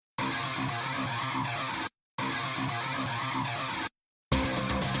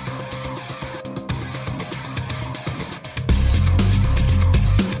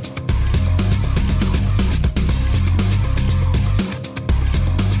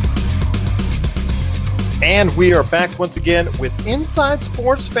And we are back once again with Inside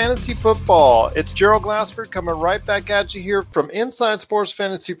Sports Fantasy Football. It's Gerald Glassford coming right back at you here from Inside Sports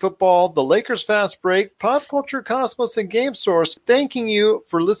Fantasy Football, the Lakers Fast Break, Pop Culture Cosmos, and Game Source. Thanking you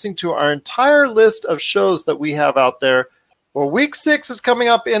for listening to our entire list of shows that we have out there. Well, Week 6 is coming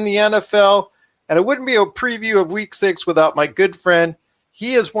up in the NFL, and it wouldn't be a preview of Week 6 without my good friend.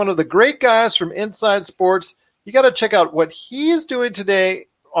 He is one of the great guys from Inside Sports. You got to check out what he is doing today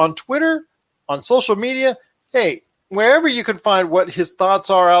on Twitter, on social media, hey, wherever you can find what his thoughts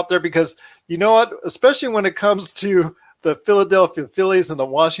are out there, because you know what, especially when it comes to the Philadelphia Phillies and the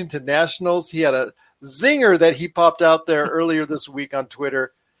Washington Nationals, he had a zinger that he popped out there earlier this week on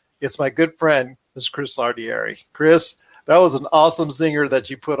Twitter. It's my good friend, Ms. Chris Lardieri. Chris, that was an awesome zinger that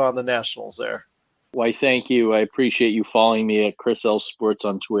you put on the Nationals there. Why, thank you. I appreciate you following me at Chris L Sports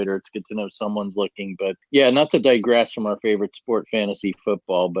on Twitter. It's good to know someone's looking. But yeah, not to digress from our favorite sport, fantasy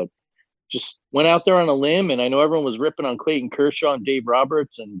football, but just went out there on a limb, and I know everyone was ripping on Clayton Kershaw and Dave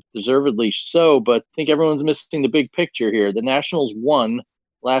Roberts, and deservedly so, but I think everyone's missing the big picture here. The Nationals won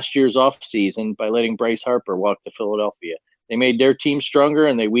last year's offseason by letting Bryce Harper walk to Philadelphia. They made their team stronger,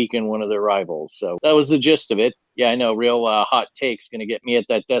 and they weakened one of their rivals. So that was the gist of it. Yeah, I know, real hot takes going to get me at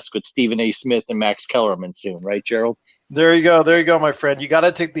that desk with Stephen A. Smith and Max Kellerman soon, right, Gerald? There you go, my friend. You got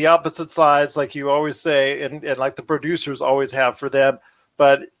to take the opposite sides, like you always say, and like the producers always have for them.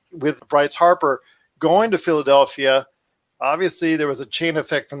 But with Bryce Harper going to Philadelphia, obviously there was a chain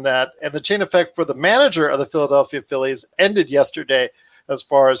effect from that. And the chain effect for the manager of the Philadelphia Phillies ended yesterday as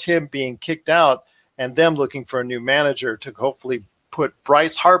far as him being kicked out and them looking for a new manager to hopefully put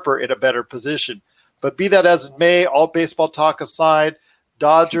Bryce Harper in a better position. But be that as it may, all baseball talk aside,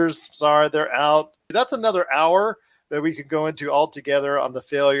 Dodgers, sorry, they're out. That's another hour that we could go into altogether on the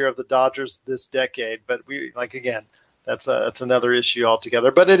failure of the Dodgers this decade. But again, that's another issue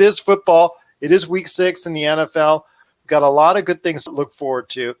altogether. But it is football. It is Week 6 in the NFL. We've got a lot of good things to look forward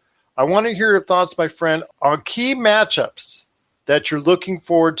to. I want to hear your thoughts, my friend, on key matchups that you're looking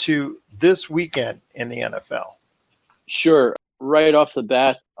forward to this weekend in the NFL. Sure. Right off the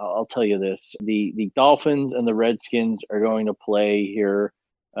bat, I'll tell you this. The Dolphins and the Redskins are going to play here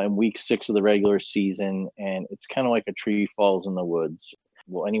in Week 6 of the regular season, and it's kind of like a tree falls in the woods.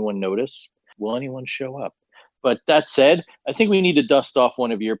 Will anyone notice? Will anyone show up? But that said, I think we need to dust off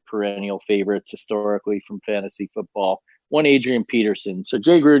one of your perennial favorites historically from fantasy football, one Adrian Peterson. So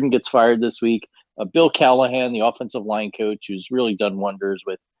Jay Gruden gets fired this week. Bill Callahan, the offensive line coach, who's really done wonders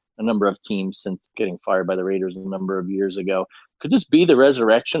with a number of teams since getting fired by the Raiders a number of years ago. Could this be the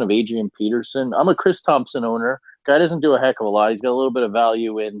resurrection of Adrian Peterson? I'm a Chris Thompson owner. Guy doesn't do a heck of a lot. He's got a little bit of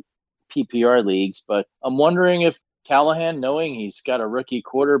value in PPR leagues, but I'm wondering if Callahan, knowing he's got a rookie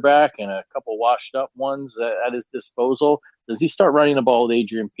quarterback and a couple washed up ones at his disposal, does he start running the ball with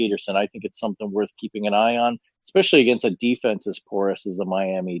Adrian Peterson? I think it's something worth keeping an eye on, especially against a defense as porous as the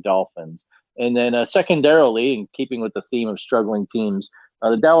Miami Dolphins. And then secondarily, and keeping with the theme of struggling teams,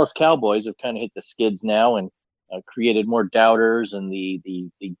 the Dallas Cowboys have kind of hit the skids now and created more doubters, and the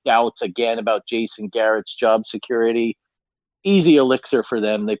doubts again about Jason Garrett's job security. Easy elixir for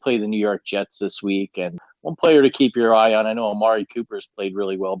them. They play the New York Jets this week, and one player to keep your eye on, I know Amari Cooper's played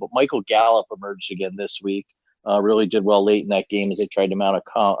really well, but Michael Gallup emerged again this week. Really did well late in that game as they tried to mount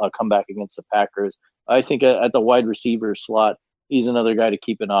a comeback against the Packers. I think at the wide receiver slot, he's another guy to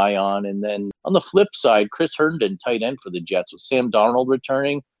keep an eye on. And then on the flip side, Chris Herndon, tight end for the Jets, with Sam Darnold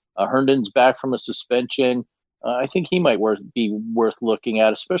returning. Herndon's back from a suspension. I think he might be worth looking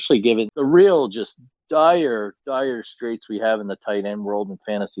at, especially given the real just dire straits we have in the tight end world in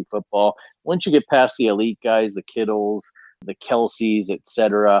fantasy football. Once you get past the elite guys, the Kittles, the Kelseys,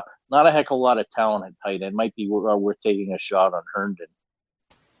 etc., not a heck of a lot of talent at tight end. Might be worth taking a shot on Herndon.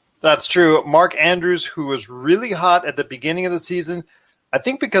 That's true. Mark Andrews, who was really hot at the beginning of the season, I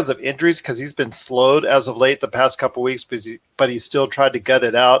think because of injuries, because he's been slowed as of late the past couple weeks, but he still tried to gut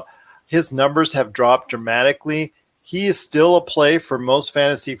it out. His numbers have dropped dramatically. He is still a play for most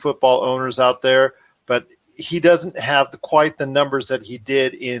fantasy football owners out there, but he doesn't have quite the numbers that he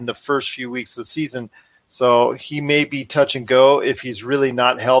did in the first few weeks of the season. So he may be touch and go if he's really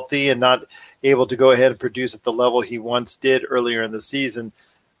not healthy and not able to go ahead and produce at the level he once did earlier in the season.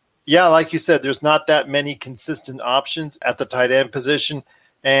 Yeah, like you said, there's not that many consistent options at the tight end position.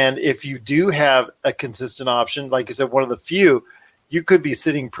 And if you do have a consistent option, like you said, one of the few, you could be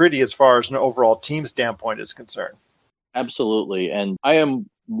sitting pretty as far as an overall team standpoint is concerned. Absolutely. And I am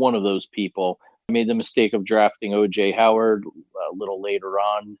one of those people. I made the mistake of drafting O.J. Howard a little later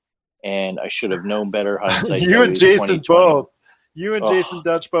on, and I should have known better. Hindsight. You and Jason both. You and Jason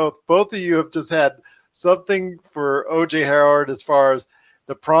Dutch both. Both of you have just had something for O.J. Howard as far as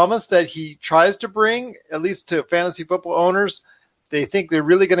the promise that he tries to bring, at least to fantasy football owners, they think they're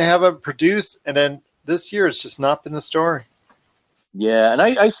really going to have him produce. And then this year, it's just not been the story. Yeah, and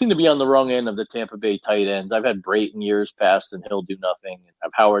I seem to be on the wrong end of the Tampa Bay tight ends. I've had Brate in years past, and he'll do nothing.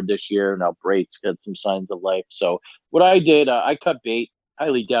 I've Howard this year. Now Brate's got some signs of life. So what I did, I cut bait.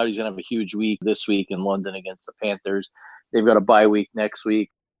 Highly doubt he's going to have a huge week this week in London against the Panthers. They've got a bye week next week.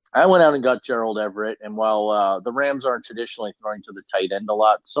 I went out and got Gerald Everett, and while the Rams aren't traditionally throwing to the tight end a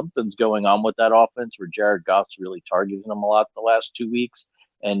lot, something's going on with that offense where Jared Goff's really targeting them a lot the last 2 weeks.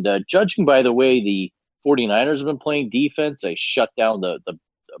 And judging by the way the 49ers have been playing defense, they shut down the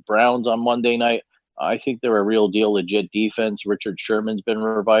Browns on Monday night. I think they're a real deal, legit defense. Richard Sherman's been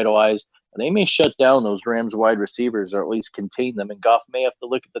revitalized. And they may shut down those Rams wide receivers or at least contain them. And Goff may have to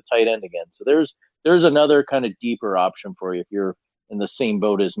look at the tight end again. So there's another kind of deeper option for you if you're in the same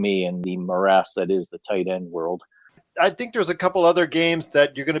boat as me in the morass that is the tight end world. I think there's a couple other games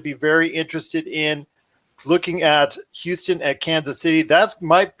that you're going to be very interested in. Looking at Houston at Kansas City, that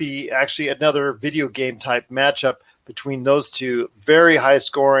might be actually another video game type matchup between those two. Very high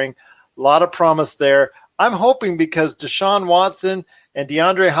scoring, a lot of promise there. I'm hoping because Deshaun Watson and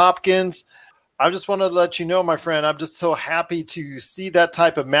DeAndre Hopkins, I just wanted to let you know, my friend, I'm just so happy to see that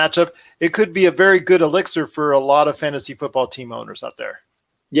type of matchup. It could be a very good elixir for a lot of fantasy football team owners out there.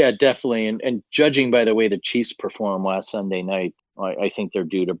 Yeah, definitely. And judging by the way the Chiefs performed last Sunday night, I think they're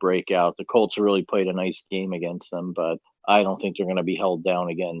due to break out. The Colts really played a nice game against them, but I don't think they're going to be held down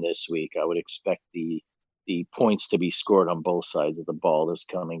again this week. I would expect the points to be scored on both sides of the ball this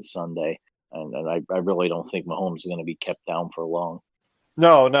coming Sunday. And I really don't think Mahomes is going to be kept down for long.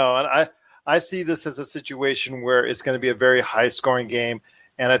 No. And I see this as a situation where it's going to be a very high-scoring game,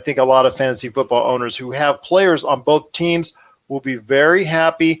 and I think a lot of fantasy football owners who have players on both teams will be very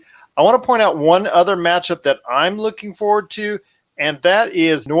happy. I want to point out one other matchup that I'm looking forward to, and that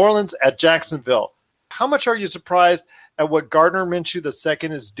is New Orleans at Jacksonville. How much are you surprised at what Gardner Minshew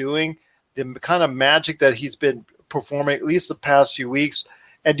II is doing, the kind of magic that he's been performing at least the past few weeks?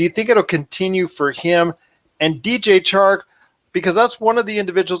 And do you think it'll continue for him and DJ Chark? Because that's one of the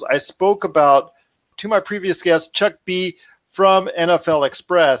individuals I spoke about to my previous guest, Chuck B. from NFL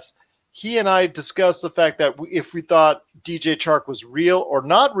Express. He and I discussed the fact that if we thought DJ Chark was real or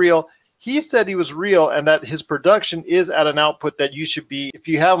not real, he said he was real and that his production is at an output that you should be, if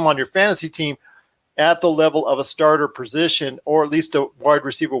you have him on your fantasy team, at the level of a starter position or at least a wide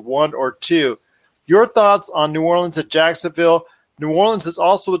receiver 1 or 2. Your thoughts on New Orleans at Jacksonville? New Orleans is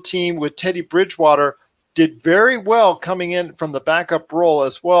also a team with Teddy Bridgewater, did very well coming in from the backup role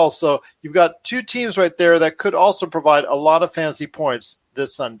as well. So you've got two teams right there that could also provide a lot of fantasy points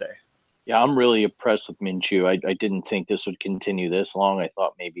this Sunday. Yeah, I'm really impressed with Minshew. I didn't think this would continue this long. I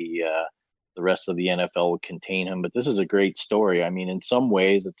thought maybe the rest of the NFL would contain him, but this is a great story. I mean, in some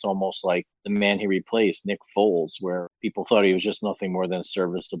ways, it's almost like the man he replaced, Nick Foles, where people thought he was just nothing more than a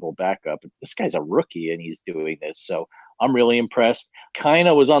serviceable backup. This guy's a rookie and he's doing this. So I'm really impressed. Kind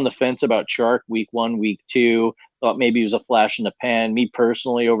of was on the fence about Chark week 1, week 2. Thought maybe he was a flash in the pan. Me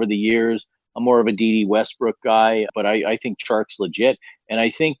personally, over the years, I'm more of a D.D. Westbrook guy, but I think Chark's legit. And I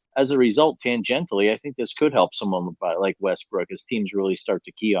think as a result, tangentially, I think this could help someone like Westbrook as teams really start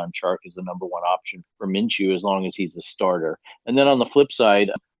to key on Chark as the number one option for Minshew as long as he's a starter. And then on the flip side,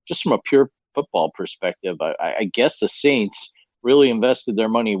 just from a pure football perspective, I guess the Saints really invested their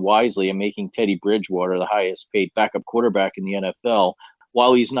money wisely in making Teddy Bridgewater the highest paid backup quarterback in the NFL.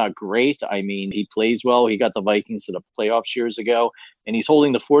 While he's not great, I mean, he plays well. He got the Vikings to the playoffs years ago, and he's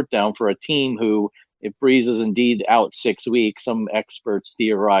holding the fort down for a team who, if Breeze is indeed out 6 weeks, some experts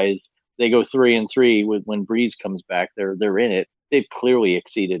theorize they go 3-3 when Breeze comes back. They're in it. They've clearly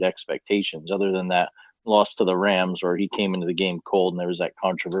exceeded expectations. Other than that loss to the Rams, where he came into the game cold, and there was that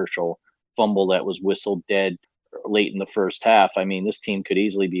controversial fumble that was whistled dead late in the first half. I mean, this team could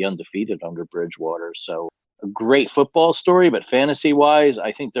easily be undefeated under Bridgewater. So a great football story, but fantasy-wise,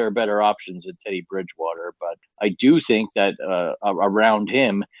 I think there are better options than Teddy Bridgewater. But I do think that around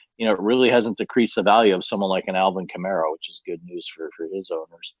him, it really hasn't decreased the value of someone like an Alvin Kamara, which is good news for his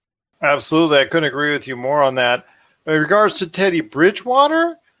owners. Absolutely. I couldn't agree with you more on that. In regards to Teddy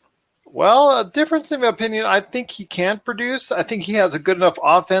Bridgewater, well, a difference in opinion. I think he can produce. I think he has a good enough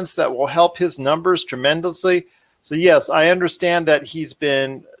offense that will help his numbers tremendously. So, yes, I understand that he's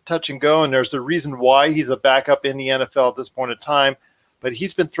been touch and go, and there's a reason why he's a backup in the NFL at this point in time. But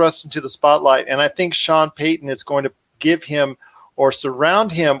he's been thrust into the spotlight, and I think Sean Payton is going to give him or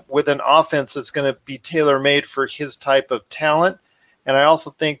surround him with an offense that's going to be tailor-made for his type of talent. And I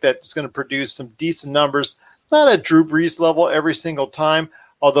also think that it's going to produce some decent numbers, not at Drew Brees level every single time,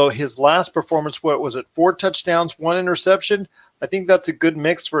 although his last performance, 4 touchdowns, 1 interception? I think that's a good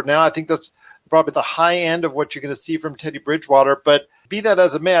mix for now. I think that's probably the high end of what you're going to see from Teddy Bridgewater. But be that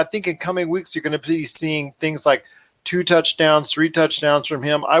as it may, I think in coming weeks you're going to be seeing things like 2 touchdowns, 3 touchdowns from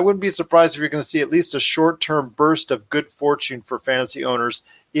him. I wouldn't be surprised if you're going to see at least a short-term burst of good fortune for fantasy owners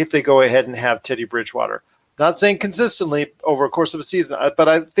if they go ahead and have Teddy Bridgewater. Not saying consistently over a course of a season, but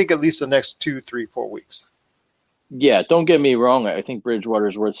I think at least the next 2, 3, 4 weeks. Yeah, don't get me wrong. I think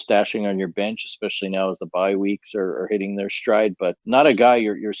Bridgewater's worth stashing on your bench, especially now as the bye weeks are hitting their stride, but not a guy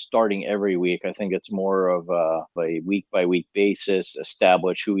you're starting every week. I think it's more of a week-by-week basis,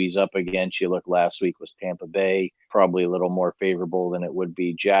 establish who he's up against. You look, last week was Tampa Bay, probably a little more favorable than it would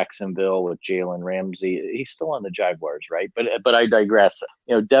be Jacksonville with Jalen Ramsey. He's still on the Jaguars, right? But I digress.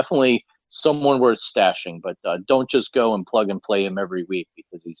 Definitely someone worth stashing, but don't just go and plug and play him every week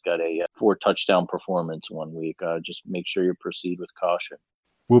because he's got a 4 touchdown performance one week. Just make sure you proceed with caution.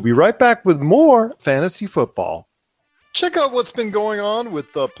 We'll be right back with more fantasy football. Check out what's been going on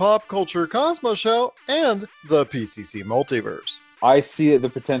with the Pop Culture Cosmos Show and the PCC Multiverse. I see the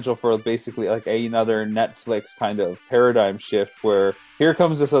potential for basically like another Netflix kind of paradigm shift where here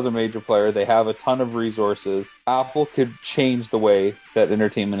comes this other major player. They have a ton of resources. Apple could change the way that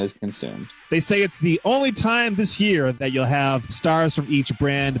entertainment is consumed. They say it's the only time this year that you'll have stars from each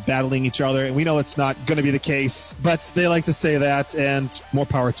brand battling each other, and we know it's not going to be the case, but they like to say that, and more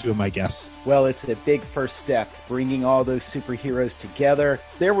power to them, I guess. Well, it's a big first step, bringing all those superheroes together.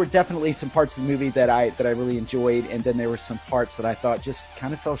 There were definitely some parts of the movie that I really enjoyed, and then there were some parts that I thought just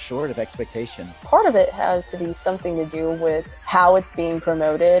kind of fell short of expectation. Part of it has to be something to do with how it's being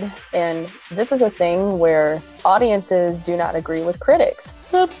promoted, and this is a thing where audiences do not agree with critics.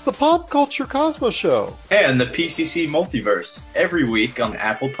 That's the Pop Culture Cosmos Show. And the PCC Multiverse, every week on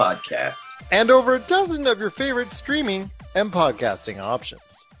Apple Podcasts. And over a dozen of your favorite streaming and podcasting options.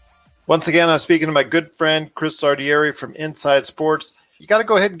 Once again, I'm speaking to my good friend, Chris Sardieri from Inside Sports. You got to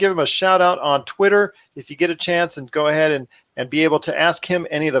go ahead and give him a shout out on Twitter if you get a chance, and go ahead and be able to ask him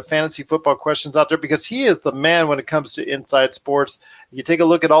any of the fantasy football questions out there, because he is the man when it comes to Inside Sports. You take a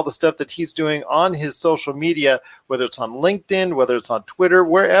look at all the stuff that he's doing on his social media, whether it's on LinkedIn, whether it's on Twitter,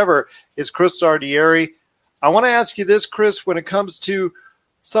 wherever, is Chris Sardieri. I want to ask you this, Chris, when it comes to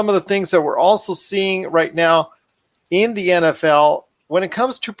some of the things that we're also seeing right now in the NFL, when it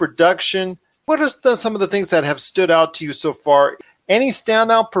comes to production, what are some of the things that have stood out to you so far? Any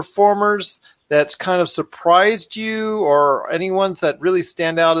standout performers that's kind of surprised you, or any ones that really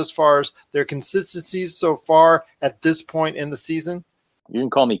stand out as far as their consistencies so far at this point in the season? You can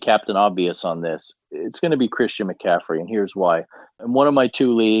call me Captain Obvious on this. It's going to be Christian McCaffrey, and here's why. In one of my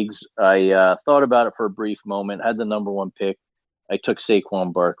 2 leagues, I thought about it for a brief moment, had the number 1 pick. I took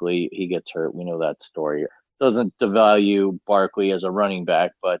Saquon Barkley. He gets hurt. We know that story. Doesn't devalue Barkley as a running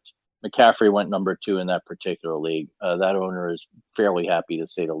back, but McCaffrey went number 2 in that particular league. That owner is fairly happy, to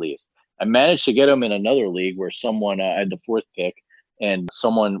say the least. I managed to get him in another league where someone had the 4th pick, and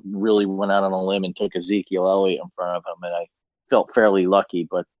someone really went out on a limb and took Ezekiel Elliott in front of him, and I felt fairly lucky.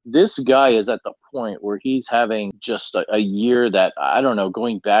 But this guy is at the point where he's having just a year that, I don't know,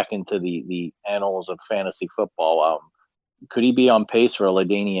 going back into the annals of fantasy football, could he be on pace for a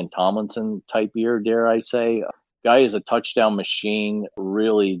LaDainian Tomlinson type year, dare I say? Guy is a touchdown machine,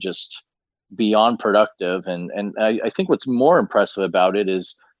 really just beyond productive. And I think what's more impressive about it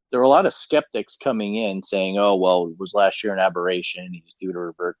is there are a lot of skeptics coming in saying, oh, well, it was last year an aberration. He's due to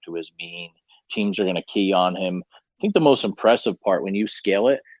revert to his mean. Teams are going to key on him. I think the most impressive part when you scale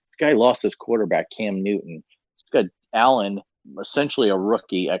it, this guy lost his quarterback, Cam Newton. He's got Allen, essentially a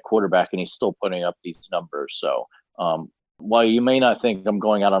rookie at quarterback, and he's still putting up these numbers. So while you may not think I'm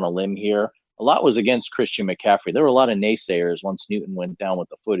going out on a limb here, a lot was against Christian McCaffrey. There were a lot of naysayers once Newton went down with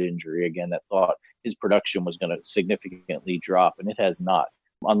the foot injury again that thought his production was going to significantly drop, and it has not.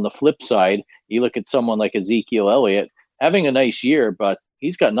 On the flip side, you look at someone like Ezekiel Elliott having a nice year, but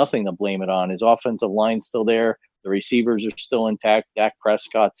he's got nothing to blame it on. His offensive line's still there. The receivers are still intact. Dak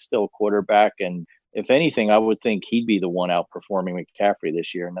Prescott's still quarterback. And if anything, I would think he'd be the one outperforming McCaffrey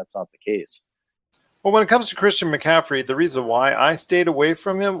this year, and that's not the case. Well, when it comes to Christian McCaffrey, the reason why I stayed away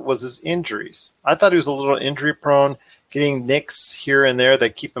from him was his injuries. I thought he was a little injury prone, getting nicks here and there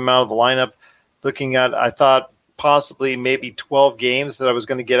that keep him out of the lineup. I thought possibly maybe 12 games that I was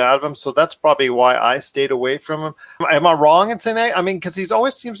going to get out of him. So that's probably why I stayed away from him. Am I wrong in saying that? I mean, because he's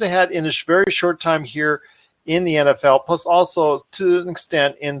always seems to have had in a very short time here in the NFL, plus also to an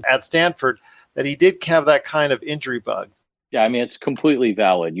extent at Stanford, that he did have that kind of injury bug. Yeah, I mean, it's completely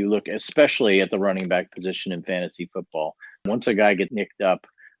valid. You look especially at the running back position in fantasy football. Once a guy gets nicked up,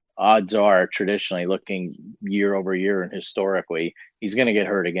 odds are, traditionally looking year over year and historically, he's going to get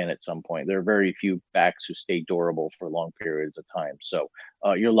hurt again at some point. There are very few backs who stay durable for long periods of time. So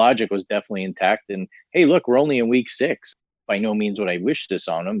your logic was definitely intact. And hey, look, we're only in week 6. By no means would I wish this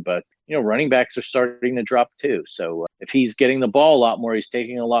on him, but running backs are starting to drop too. So if he's getting the ball a lot more, he's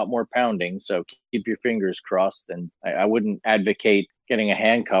taking a lot more pounding. So keep your fingers crossed. And I wouldn't advocate getting a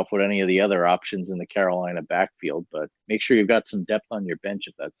handcuff with any of the other options in the Carolina backfield, but make sure you've got some depth on your bench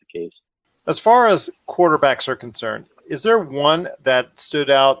if that's the case. As far as quarterbacks are concerned, is there one that stood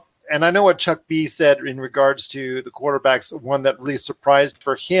out? And I know what Chuck B said in regards to the quarterbacks, one that really surprised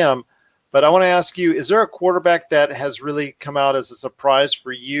for him. But I want to ask you, is there a quarterback that has really come out as a surprise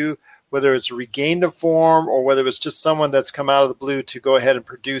for you, whether it's regained a form or whether it's just someone that's come out of the blue to go ahead and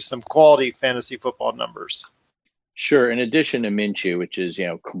produce some quality fantasy football numbers? Sure. In addition to Minshew, which is,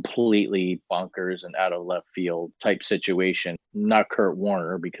 completely bonkers and out of left field type situation, not Kurt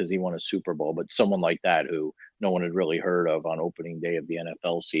Warner because he won a Super Bowl, but someone like that who no one had really heard of on opening day of the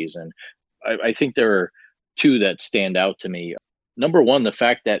NFL season. I think there are two that stand out to me. Number one, the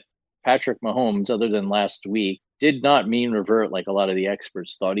fact that Patrick Mahomes, other than last week, did not mean revert like a lot of the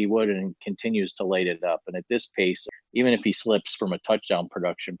experts thought he would and continues to light it up. And at this pace, even if he slips from a touchdown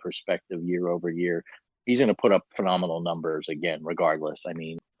production perspective year over year, he's going to put up phenomenal numbers again, regardless. I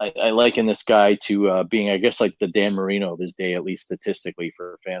mean, I liken this guy to being, I guess, like the Dan Marino of his day, at least statistically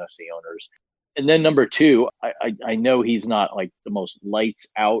for fantasy owners. And then number two, I know he's not like the most lights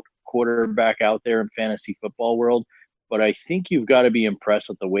out quarterback out there in fantasy football world, but I think you've got to be impressed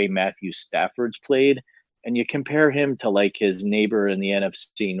with the way Matthew Stafford's played. And you compare him to like his neighbor in the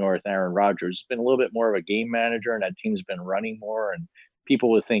NFC North, Aaron Rodgers, been a little bit more of a game manager, and that team's been running more. And people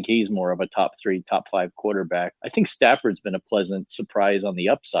would think he's more of a top 3, top 5 quarterback. I think Stafford's been a pleasant surprise on the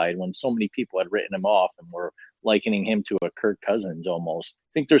upside when so many people had written him off and were likening him to a Kirk Cousins almost.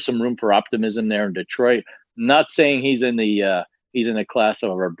 I think there's some room for optimism there in Detroit. I'm not saying he's in the class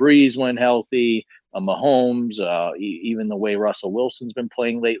of a Breeze when healthy, a Mahomes, even the way Russell Wilson's been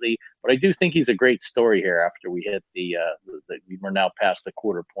playing lately. But I do think he's a great story here after we hit we're now past the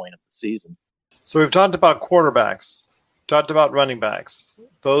quarter point of the season. So we've talked about quarterbacks, talked about running backs,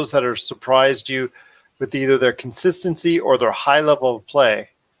 those that are surprised you with either their consistency or their high level of play.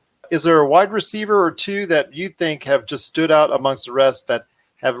 Is there a wide receiver or two that you think have just stood out amongst the rest that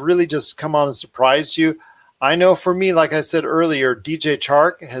have really just come on and surprised you? I know for me, like I said earlier, DJ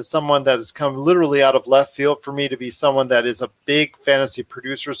Chark has someone that has come literally out of left field for me to be someone that is a big fantasy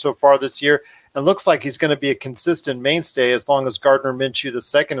producer so far this year and looks like he's going to be a consistent mainstay as long as Gardner Minshew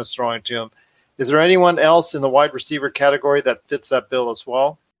II is throwing to him. Is there anyone else in the wide receiver category that fits that bill as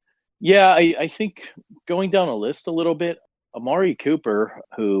well? Yeah, I think going down a list a little bit, Amari Cooper,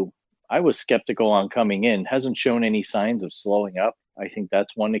 who I was skeptical on coming in, hasn't shown any signs of slowing up. I think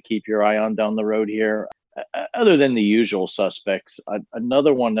that's one to keep your eye on down the road here. Other than the usual suspects,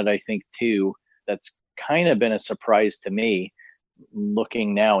 another one that I think, too, that's kind of been a surprise to me,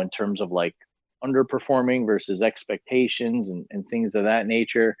 looking now in terms of like underperforming versus expectations and things of that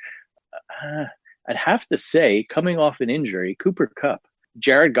nature. I'd have to say, coming off an injury, Cooper Kupp.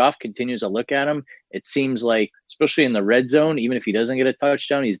 Jared Goff continues to look at him. It seems like, especially in the red zone, even if he doesn't get a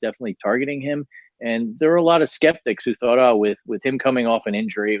touchdown, he's definitely targeting him. And there were a lot of skeptics who thought, with him coming off an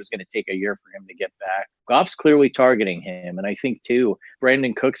injury, it was going to take a year for him to get back. Goff's clearly targeting him. And I think, too,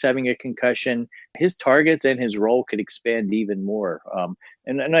 Brandon Cooks having a concussion, his targets and his role could expand even more.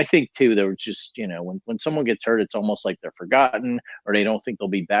 And I think, too, there was just, when someone gets hurt, it's almost like they're forgotten or they don't think they'll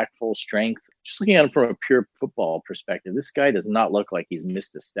be back full strength. Just looking at him from a pure football perspective, this guy does not look like he's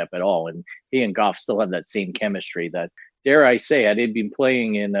missed a step at all. And he and Goff still have that same chemistry that, dare I say, had he been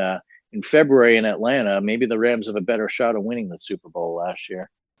playing in February in Atlanta, maybe the Rams have a better shot of winning the Super Bowl last year.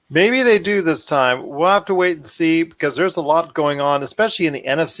 Maybe they do this time. We'll have to wait and see because there's a lot going on, especially in the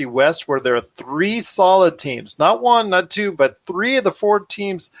NFC West where there are 3 solid teams. Not 1, not 2, but 3 of the 4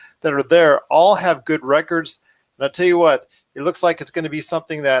 teams that are there all have good records. And I'll tell you what, it looks like it's going to be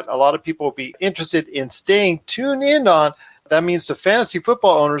something that a lot of people will be interested in staying tuned in on. That means to fantasy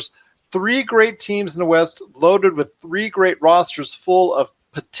football owners, 3 great teams in the West loaded with 3 great rosters full of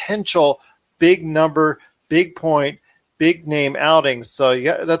potential big number, big point, big name outings. So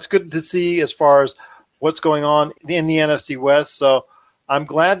yeah, that's good to see as far as what's going on in the NFC West. So I'm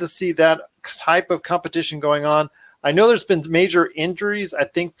glad to see that type of competition going on. I know there's been major injuries, I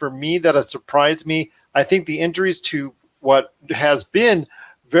think, for me that have surprised me. I think the injuries to what has been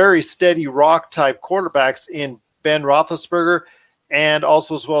very steady rock type quarterbacks in Ben Roethlisberger and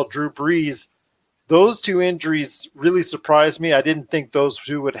also as well Drew Brees, those 2 injuries really surprised me. I didn't think those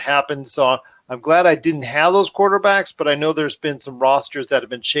 2 would happen. So I'm glad I didn't have those quarterbacks, but I know there's been some rosters that have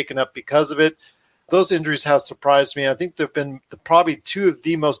been shaken up because of it. Those injuries have surprised me. I think they've been probably two of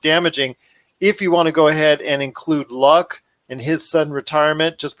the most damaging. If you want to go ahead and include Luck and his sudden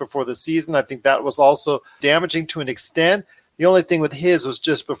retirement just before the season, I think that was also damaging to an extent. The only thing with his was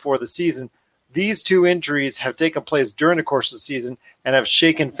just before the season. These two injuries have taken place during the course of the season and have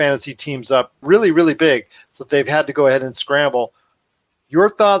shaken fantasy teams up really, really big. So they've had to go ahead and scramble. Your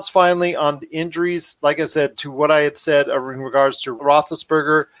thoughts finally on the injuries, like I said, to what I had said in regards to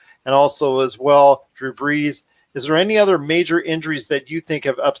Roethlisberger and also as well Drew Brees. Is there any other major injuries that you think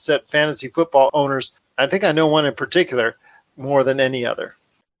have upset fantasy football owners? I think I know one in particular more than any other.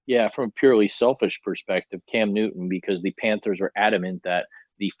 Yeah, from a purely selfish perspective, Cam Newton, because the Panthers were adamant that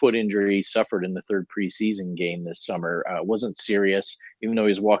the foot injury he suffered in the third preseason game this summer wasn't serious, even though he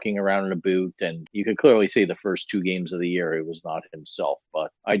was walking around in a boot. And you could clearly see the first 2 games of the year it was not himself.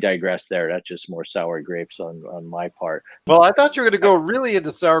 But I digress there. That's just more sour grapes on my part. Well, I thought you were going to go really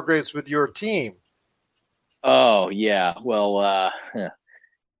into sour grapes with your team. Oh, yeah. Well,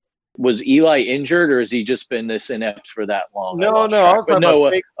 was Eli injured, or has he just been this inept for that long? No, I was talking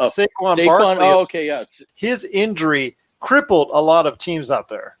about Saquon Barkley. Oh, okay, yeah. His injury crippled a lot of teams out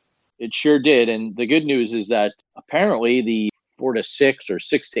there. It sure did. And the good news is that apparently the 4 to 6 or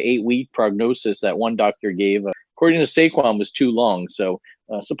 6 to 8 week prognosis that one doctor gave, according to Saquon, was too long. So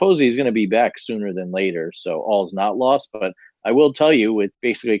supposedly he's going to be back sooner than later. So all's not lost. But I will tell you, it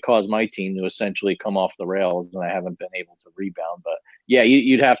basically caused my team to essentially come off the rails, and I haven't been able to rebound. But yeah,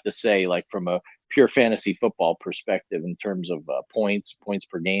 you'd have to say, like, from a pure fantasy football perspective, in terms of points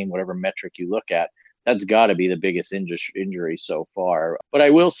per game, whatever metric you look at, that's got to be the biggest injury so far. But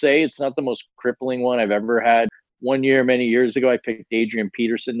I will say it's not the most crippling one I've ever had. One year, many years ago, I picked Adrian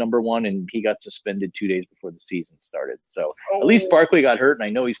Peterson #1, and he got suspended 2 days before the season started. So at least Barkley got hurt, and I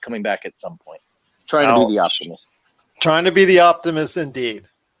know he's coming back at some point. Trying to be the optimist. Trying to be the optimist indeed.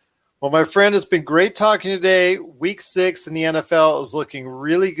 Well, my friend, it's been great talking today. Week 6 in the NFL is looking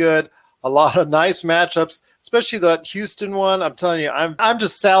really good. A lot of nice matchups, especially that Houston one. I'm telling you, I'm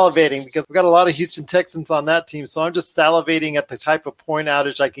just salivating because we've got a lot of Houston Texans on that team. So I'm just salivating at the type of point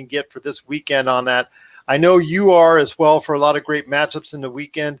outage I can get for this weekend on that. I know you are as well for a lot of great matchups in the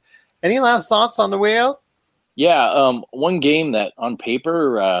weekend. Any last thoughts on the way out? Yeah, one game that on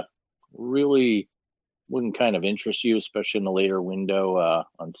paper really wouldn't kind of interest you, especially in the later window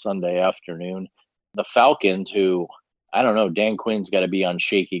on Sunday afternoon. The Falcons, who, I don't know, Dan Quinn's got to be on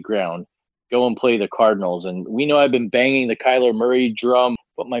shaky ground, go and play the Cardinals. And we know I've been banging the Kyler Murray drum,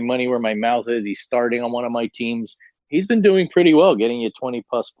 put my money where my mouth is. He's starting on one of my teams. He's been doing pretty well, getting you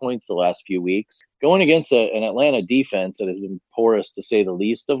 20-plus points the last few weeks, going against an Atlanta defense that has been porous, to say the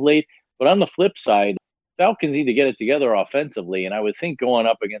least, of late. But on the flip side, Falcons need to get it together offensively, and I would think going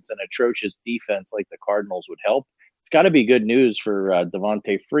up against an atrocious defense like the Cardinals would help. It's got to be good news for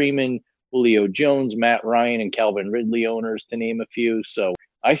Devontae Freeman, Julio Jones, Matt Ryan, and Calvin Ridley owners, to name a few. So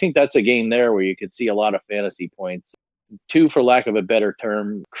I think that's a game there where you could see a lot of fantasy points. 2, for lack of a better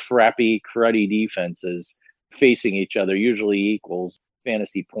term, cruddy defenses facing each other usually equals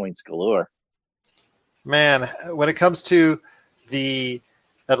fantasy points galore. Man, when it comes to the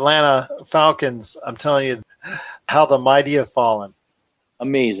Atlanta Falcons, I'm telling you how the mighty have fallen.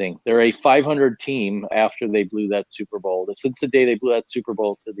 Amazing. They're a 500 team after they blew that Super Bowl. Since the day they blew that Super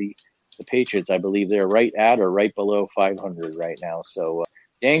Bowl to the Patriots, I believe they're right at or right below 500 right now. So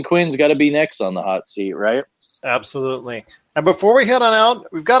Dan Quinn's got to be next on the hot seat, right? Absolutely. And before we head on out,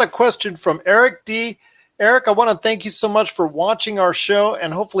 we've got a question from Eric D. Eric, I want to thank you so much for watching our show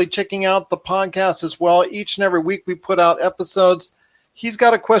and hopefully checking out the podcast as well. Each and every week we put out episodes. He's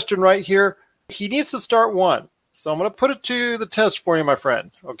got a question right here. He needs to start one. So I'm going to put it to the test for you, my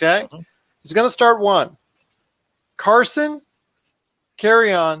friend. Okay? Uh-huh. He's going to start one. Carson,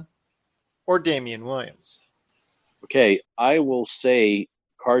 Kerryon, or Damian Williams? Okay, I will say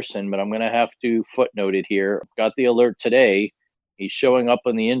Carson, but I'm going to have to footnote it here. Got the alert today. He's showing up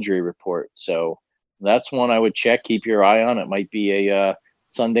on the injury report. So that's one I would check. Keep your eye on. It might be a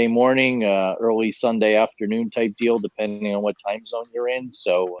Sunday morning, early Sunday afternoon type deal, depending on what time zone you're in.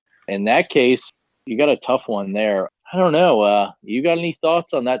 So in that case, you got a tough one there. I don't know. You got any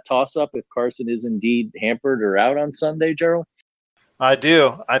thoughts on that toss-up if Carson is indeed hampered or out on Sunday, Gerald? I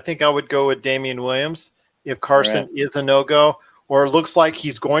do. I think I would go with Damian Williams if Carson is a no-go, or it looks like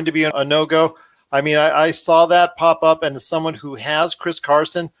he's going to be a no-go. I mean, I saw that pop up, and as someone who has Chris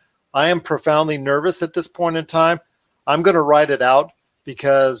Carson, I am profoundly nervous at this point in time. I'm going to ride it out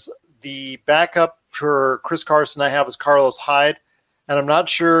because the backup for Chris Carson I have is Carlos Hyde. And I'm not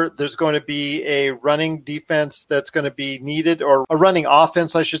sure there's going to be a running defense that's going to be needed, or a running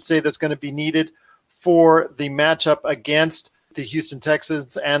offense, I should say, that's going to be needed for the matchup against the Houston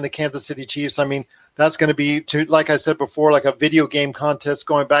Texans and the Kansas City Chiefs. I mean, that's going to be, like I said before, like a video game contest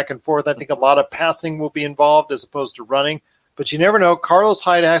going back and forth. I think a lot of passing will be involved as opposed to running. But you never know. Carlos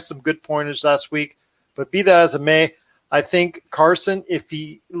Hyde has some good pointers last week. But be that as it may, I think Carson, if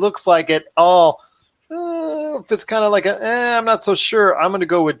he looks like it all, if it's kind of like I'm not so sure, I'm going to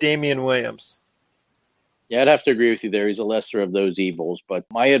go with Damian Williams. Yeah, I'd have to agree with you there. He's a lesser of those evils. But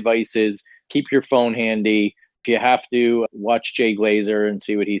my advice is keep your phone handy. If you have to, watch Jay Glazer and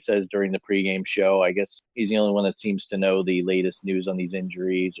see what he says during the pregame show. I guess he's the only one that seems to know the latest news on these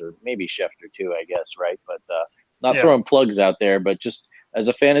injuries, or maybe Schefter too, I guess, right? But not throwing plugs out there, but just as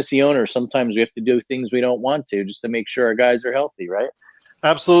a fantasy owner, sometimes we have to do things we don't want to just to make sure our guys are healthy, right?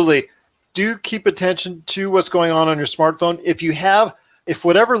 Absolutely. Do keep attention to what's going on your smartphone. If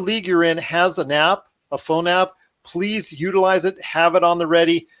whatever league you're in has an app, a phone app, please utilize it, have it on the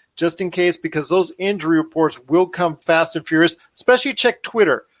ready, just in case, because those injury reports will come fast and furious. Especially check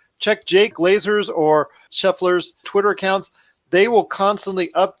Twitter. Check Jake Glazer's or Scheffler's Twitter accounts. They will constantly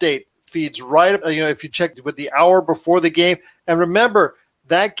update feeds right, if you check with the hour before the game. And remember,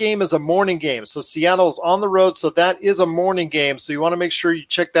 that game is a morning game. So Seattle's on the road, so that is a morning game. So you want to make sure you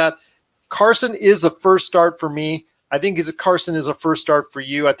check that. Carson is a first start for me. I think Carson is a first start for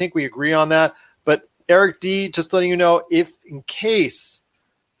you. I think we agree on that. But Eric D, just letting you know, if in case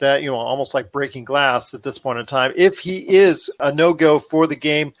that, almost like breaking glass at this point in time, if he is a no-go for the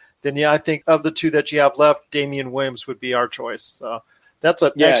game, then I think of the two that you have left, Damian Williams would be our choice. So that's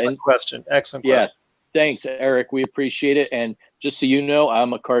an excellent question. Excellent question. Thanks, Eric. We appreciate it. And just so you know,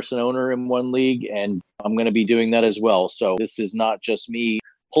 I'm a Carson owner in one league, and I'm going to be doing that as well. So this is not just me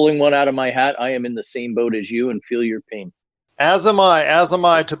pulling one out of my hat. I am in the same boat as you and feel your pain. As am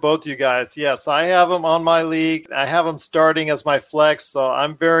I to both you guys. Yes, I have him on my league. I have him starting as my flex, so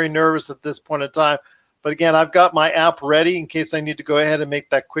I'm very nervous at this point in time. But again, I've got my app ready in case I need to go ahead and make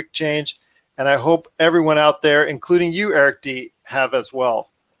that quick change. And I hope everyone out there, including you, Eric D., have as well.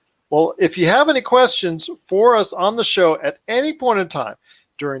 Well, if you have any questions for us on the show at any point in time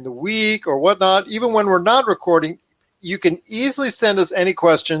during the week or whatnot, even when we're not recording, you can easily send us any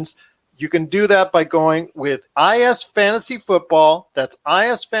questions. You can do that by going with IS Fantasy Football. That's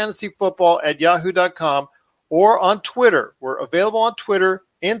isfantasyfootball@yahoo.com, or on Twitter. We're available on Twitter,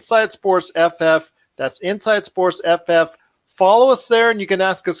 Inside Sports FF. That's Inside Sports FF. Follow us there, and you can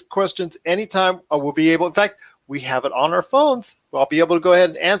ask us questions anytime. We'll be able, in fact, we have it on our phones. I'll be able to go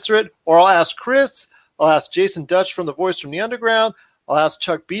ahead and answer it, or I'll ask Chris. I'll ask Jason Dutch from The Voice from the Underground. I'll ask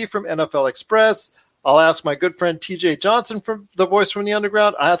Chuck B from NFL Express. I'll ask my good friend TJ Johnson from The Voice from the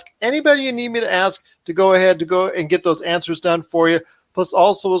Underground. I'll ask anybody you need me to ask to go and get those answers done for you. Plus,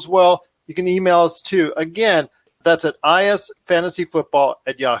 also as well, you can email us too. Again, that's at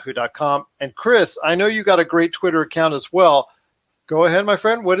isfantasyfootball@yahoo.com. And Chris, I know you got a great Twitter account as well. Go ahead, my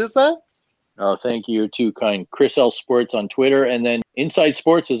friend. What is that? Oh, thank you. You're too kind. Chris L Sports on Twitter, and then Inside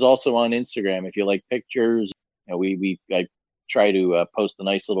Sports is also on Instagram. If you like pictures, I try to post a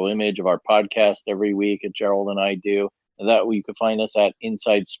nice little image of our podcast every week, and Gerald and I do. And that way you can find us at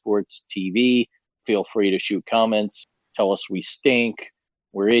Inside Sports TV. Feel free to shoot comments. Tell us we stink.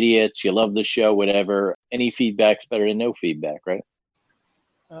 We're idiots. You love the show, whatever. Any feedback's better than no feedback, right?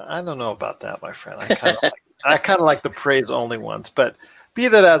 I don't know about that, my friend. I kind of like the praise-only ones. But be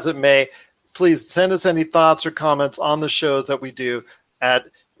that as it may, please send us any thoughts or comments on the shows that we do at,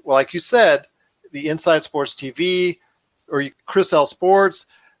 well, like you said, the Inside Sports TV, or Chris L Sports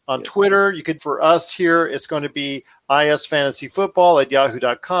on Twitter. You could, for us here, it's going to be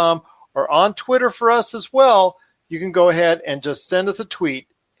isfantasyfootball@yahoo.com, or on Twitter for us as well. You can go ahead and just send us a tweet,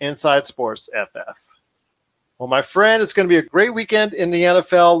 Inside Sports FF. Well, my friend, it's going to be a great weekend in the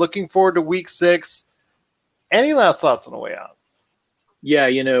NFL. Looking forward to Week 6. Any last thoughts on the way out? Yeah,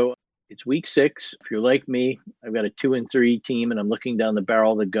 it's Week 6. If you're like me, I've got a 2-3 team, and I'm looking down the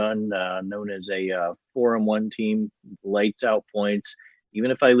barrel of the gun, known as a 4-1 team, lights out points.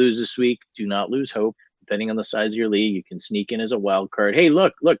 Even if I lose this week, do not lose hope. Depending on the size of your league, you can sneak in as a wild card. Hey,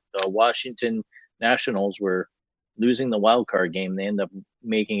 look, the Washington Nationals were losing the wild card game. They end up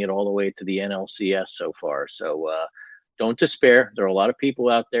making it all the way to the NLCS so far. So don't despair. There are a lot of people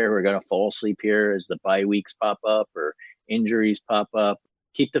out there who are going to fall asleep here as the bye weeks pop up or injuries pop up.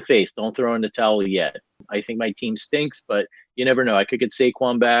 Keep the faith. Don't throw in the towel yet. I think my team stinks, but you never know. I could get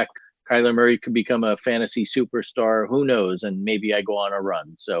Saquon back. Kyler Murray could become a fantasy superstar. Who knows? And maybe I go on a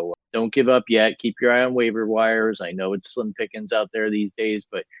run. So don't give up yet. Keep your eye on waiver wires. I know it's slim pickings out there these days,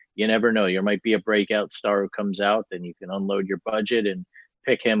 but you never know. There might be a breakout star who comes out, then you can unload your budget and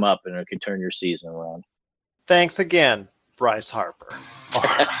pick him up, and it can turn your season around. Thanks again, Bryce Harper.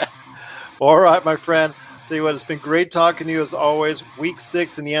 All right, my friend. Tell you what, it's been great talking to you as always. Week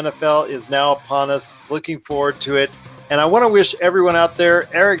 6 in the NFL is now upon us. Looking forward to it. And I want to wish everyone out there,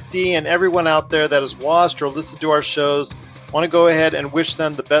 Eric D, and everyone out there that has watched or listened to our shows, want to go ahead and wish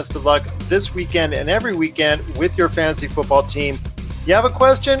them the best of luck this weekend and every weekend with your fantasy football team. You have a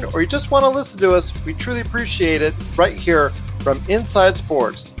question or you just want to listen to us, we truly appreciate it right here from Inside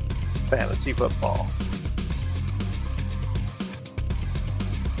Sports Fantasy Football.